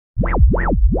What's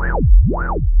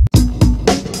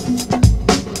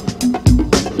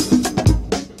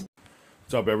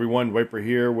up, everyone? Viper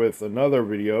here with another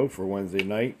video for Wednesday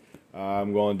night. I've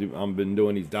been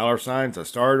doing these dollar signs. I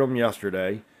started them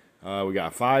yesterday. We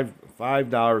got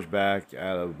 $5 back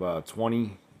out of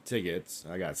 20 tickets.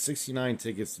 I got 69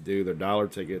 tickets to do. They're dollar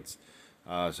tickets.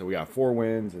 So we got 4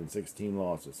 wins and 16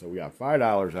 losses. So we got $5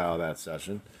 out of that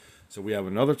session. So we have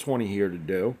another 20 here to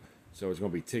do. So it's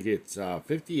going to be tickets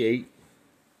 58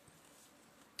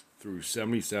 through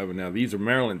 77. Now these are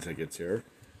Maryland tickets here.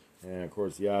 And of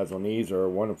course the odds on these are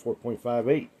 1 in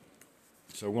 4.58.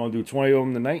 So we're going to do 20 of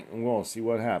them tonight and we're going to see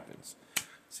what happens.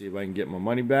 See if I can get my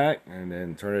money back and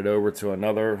then turn it over to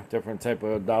another different type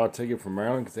of dollar ticket from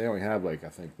Maryland, because they only have like, I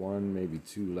think, 1, maybe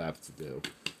 2 left to do,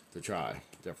 to try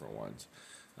different ones.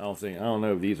 I don't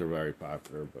know if these are very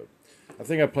popular, but I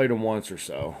think I played them once or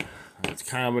so. It's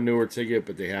kind of a newer ticket,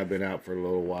 but they have been out for a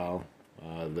little while.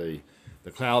 The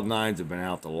Cloud 9s have been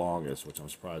out the longest, which I'm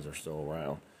surprised they're still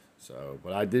around. So,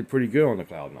 but I did pretty good on the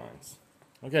Cloud 9s.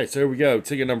 Okay, so here we go.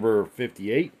 Ticket number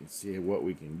 58. Let's see what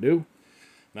we can do.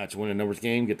 Match winning numbers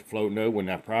game. Get the float note, win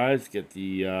that prize. Get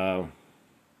the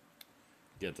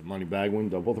money bag, win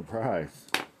double the prize.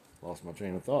 Lost my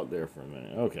train of thought there for a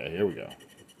minute. Okay, here we go.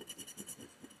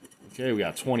 Okay, we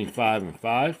got 25 and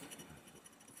 5,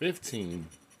 15,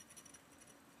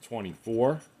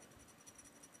 24,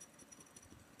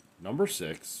 number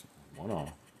 6, 1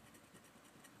 off,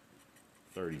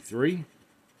 33,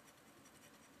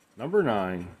 number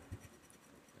 9,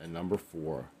 and number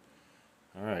 4.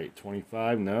 All right,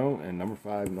 25, no, and number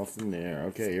 5, nothing there.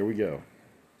 Okay, here we go.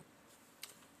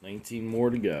 19 more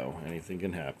to go. Anything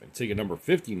can happen. Ticket number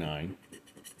 59.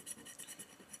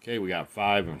 Okay, we got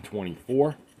 5 and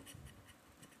 24.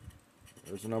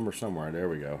 There's a number somewhere. There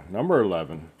we go. Number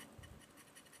 11.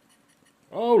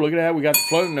 Oh, look at that. We got the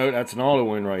floating note. That's an auto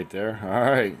win right there. All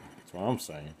right. That's what I'm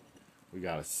saying. We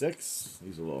got a 6.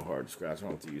 These are a little hard to scratch. I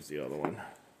don't have to use the other one.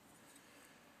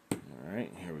 All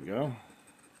right. Here we go.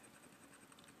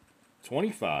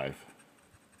 25.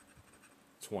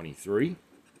 23.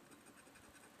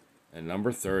 And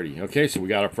number 30. Okay, so we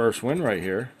got our first win right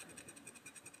here.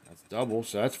 That's double,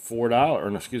 so that's $4. Or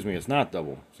no, excuse me, it's not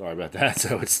double. Sorry about that.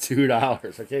 So it's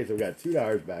 $2. Okay, so we got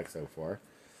 $2 back so far.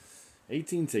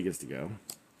 18 tickets to go.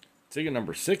 Ticket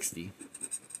number 60.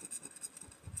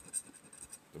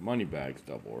 The money bag's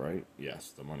double, right? Yes,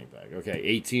 the money bag. Okay,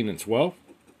 18 and 12.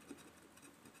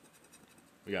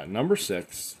 We got number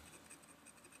 6.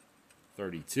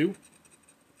 32.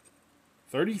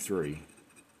 33.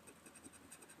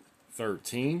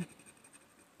 13.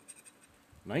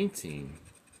 19.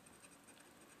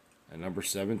 And number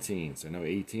 17. So no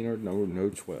 18 or no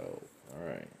 12. All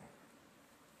right.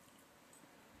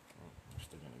 We're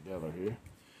sticking together here.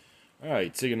 All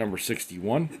right, ticket number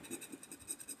 61.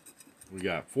 We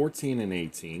got 14 and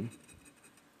 18.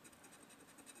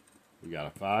 We got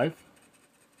a 5.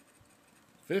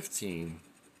 15.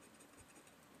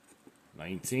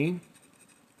 19.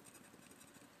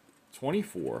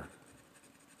 24.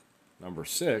 Number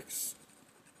 6.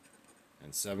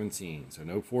 And 17. So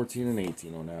no 14 and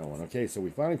 18 on that one. Okay, so we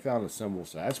finally found a symbol,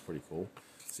 so that's pretty cool.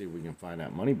 Let's see if we can find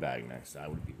that money bag next. That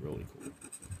would be really cool.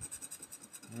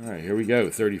 All right, here we go.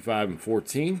 35 and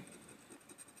 14.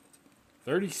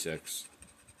 36.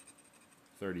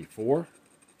 34.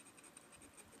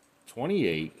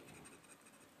 28.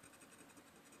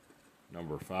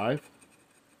 Number 5.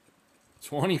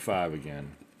 25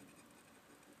 again.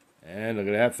 And look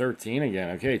at that, 13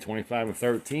 again. Okay, 25 and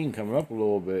 13 coming up a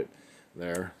little bit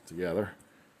there together.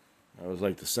 That was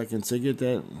like the second ticket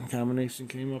that combination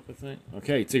came up, I think.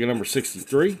 Okay, ticket number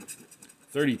 63.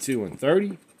 32 and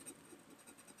 30.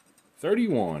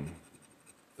 31.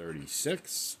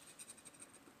 36.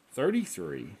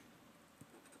 33.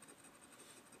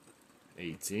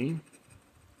 18.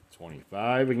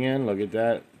 25 again. Look at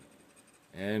that.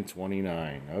 And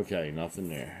 29. Okay, nothing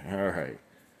there. All right.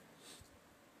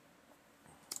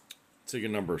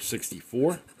 Ticket number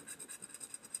 64.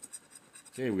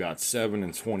 Okay, we got 7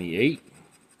 and 28.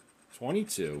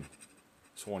 22.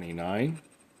 29.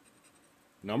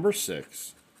 Number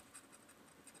 6.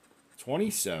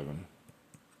 27.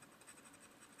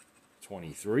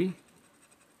 23.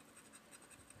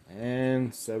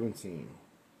 And 17.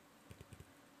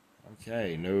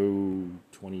 Okay, no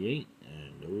 28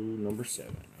 and no number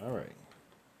 7. All right.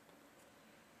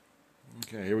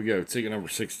 Okay, here we go. Ticket number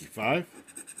 65.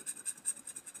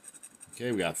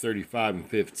 Okay, we got 35 and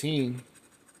 15.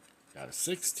 Got a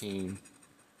 16,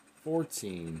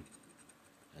 14,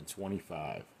 and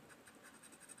 25.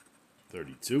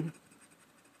 32,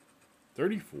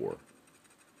 34,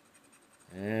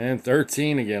 And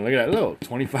 13 again. Look at that. Look,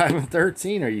 25 and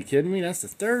 13. Are you kidding me? That's the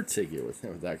third ticket with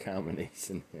that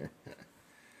combination here.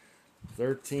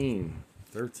 13.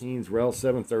 13's Rel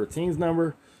 713's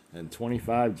number. And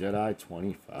 25 Jedi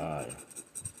 25.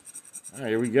 All right,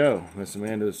 here we go. Miss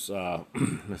Amanda's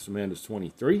Miss Amanda's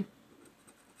 23.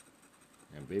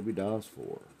 And Baby Doll's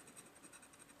 4.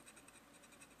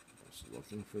 Just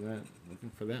looking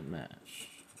for that match.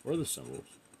 Or the symbols.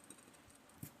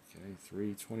 Okay,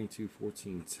 3, 22,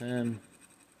 14, 10.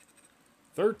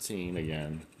 13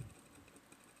 again.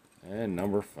 And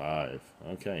number 5.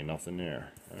 Okay, nothing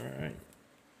there. All right.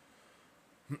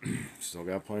 Still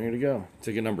got plenty to go.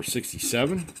 Ticket number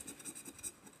 67.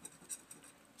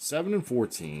 7 and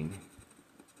 14.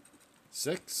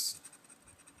 6.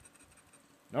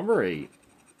 Number 8.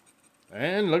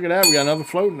 And look at that. We got another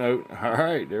float note. All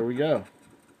right, there we go.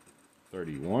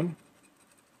 31.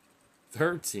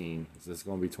 13. Is this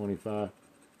going to be 25?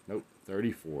 Nope,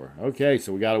 34. Okay,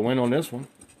 so we got a win on this one.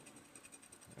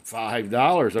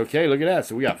 $5. Okay, look at that.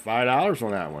 So we got $5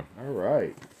 on that one. All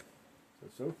right.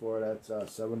 So far, that's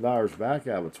 $7 back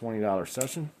out of a $20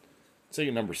 session.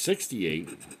 Ticket number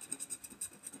 68.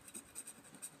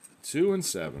 2 and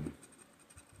 7.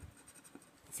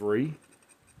 3.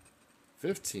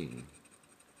 15.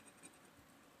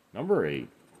 Number 8.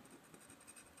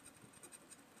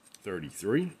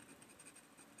 33.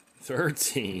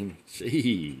 13.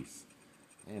 Jeez.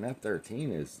 Man, that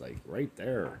 13 is like right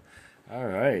there. All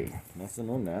right. Nothing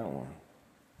on that one.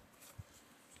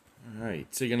 All right.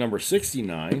 Ticket number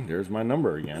 69. There's my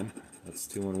number again. That's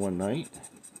 2 in one night.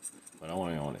 But I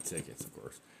only on the tickets, of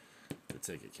course. The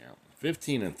ticket count.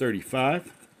 15 and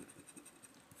 35.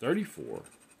 34.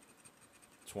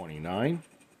 29.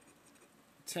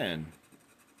 10.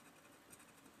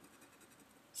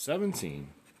 17.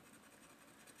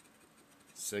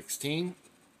 16.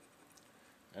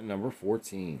 And number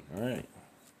 14. All right.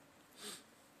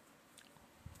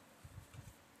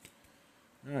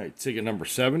 All right, ticket number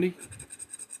 70.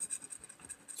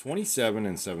 27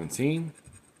 and 17.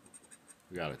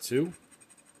 We got a 2.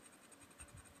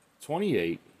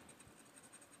 28.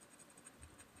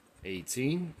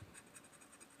 18.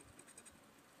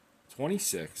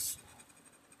 26.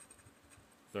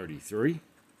 33.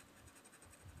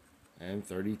 And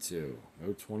 32.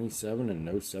 No 27 and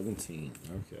no 17.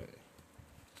 Okay.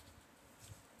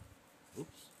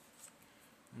 Oops.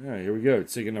 All right, here we go.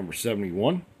 Ticket number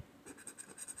 71.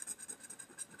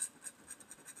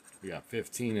 We got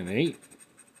 15 and 8.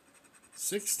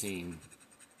 16.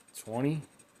 20.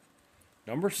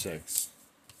 Number 6.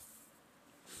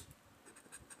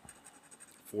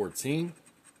 14.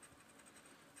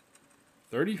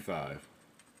 35.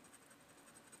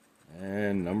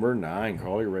 And number 9,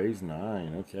 Carly Ray's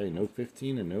 9. Okay, no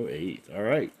 15 and no 8. All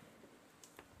right.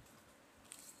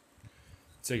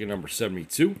 Ticket number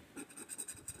 72.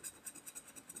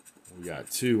 We got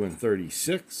 2 and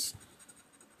 36.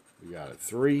 We got a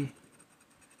 3.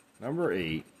 Number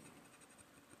 8.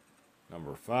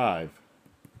 Number 5.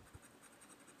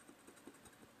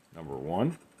 Number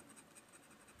 1.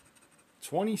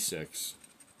 26.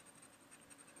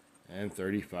 And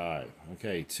 35.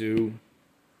 Okay, 2.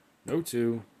 No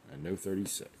 2, and no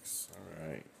 36. All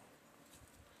right.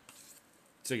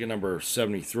 Ticket number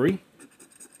 73.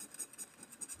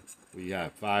 We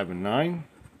got 5 and 9.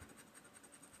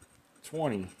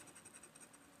 20.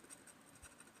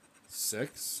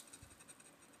 6.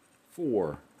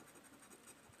 4.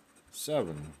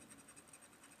 7.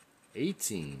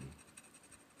 18.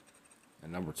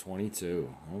 And number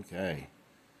 22. Okay.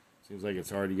 Seems like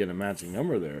it's hard to get a matching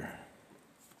number there.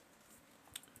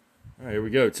 All right, here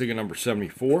we go. Ticket number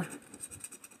 74.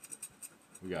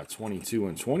 We got 22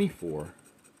 and 24.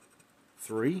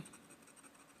 3.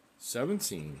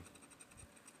 17.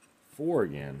 4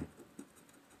 again.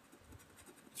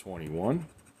 21.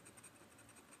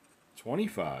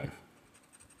 25.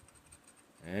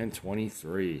 And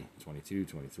 23. 22,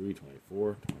 23,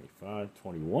 24, 25,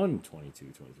 21, 22,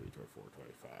 23, 24,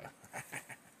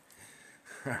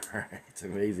 25. All right. It's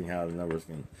amazing how the numbers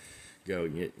can go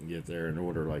and get there in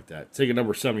order like that. Ticket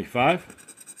number 75.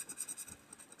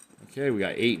 Okay, we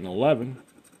got 8 and 11.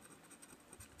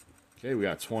 Okay, we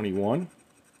got 21.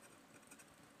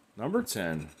 Number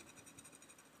 10.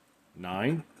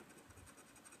 9.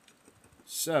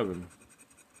 7.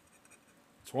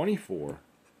 24.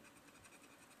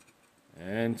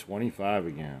 And 25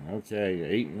 again. Okay,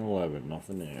 8 and 11.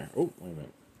 Nothing there. Oh, wait a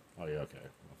minute. Oh, yeah, okay.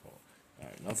 My fault. All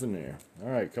right, nothing there. All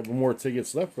right, a couple more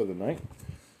tickets left for the night.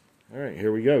 All right,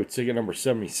 here we go. Ticket number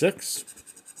 76.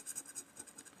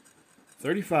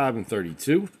 35 and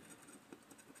 32.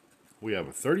 We have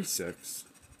a 36.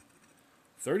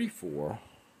 34,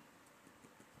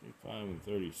 25, and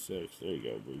 36. There you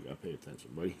go, boo. You gotta pay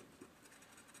attention, buddy.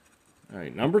 All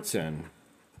right, number 10,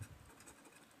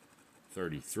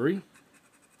 33,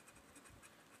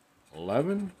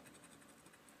 11,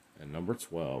 and number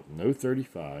 12. No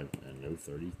 35 and no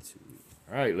 32.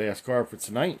 All right, last card for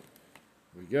tonight.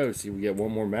 Here we go. See if we get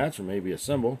one more match or maybe a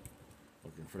symbol.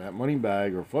 Looking for that money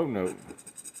bag or float note.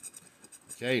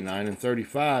 Okay, 9 and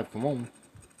 35. Come on.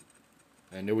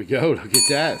 And there we go. Look at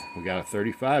that. We got a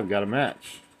 35. We got a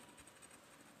match.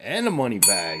 And a money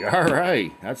bag. All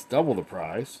right. That's double the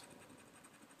prize.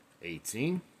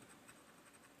 18.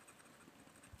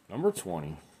 Number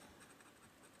 20.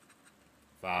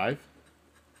 5.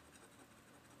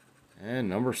 And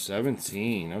number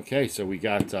 17. Okay, so we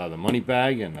got the money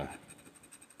bag and so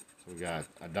we got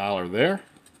 $1 there.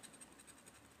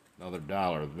 Another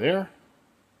 $1 there.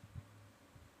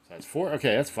 So that's 4.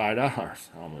 Okay, that's $5. I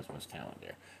almost missed count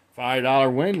there.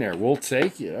 $5 win there. We'll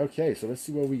take it. Okay, so let's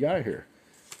see what we got here.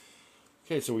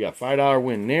 Okay, so we got $5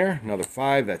 win there. Another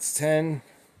 5. That's 10.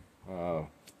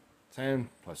 10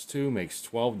 plus 2 makes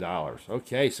 $12.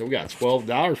 Okay, so we got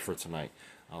 $12 for tonight.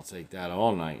 I'll take that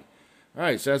all night. All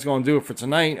right, so that's going to do it for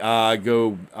tonight.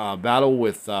 Go battle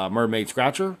with Mermaid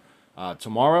Scratcher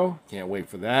tomorrow. Can't wait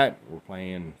for that. We're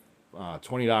playing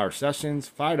 $20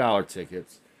 sessions, $5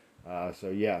 tickets.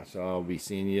 So I'll be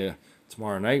seeing you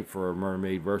tomorrow night for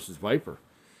Mermaid versus Viper.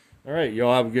 All right,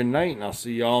 y'all have a good night, and I'll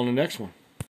see y'all in the next one.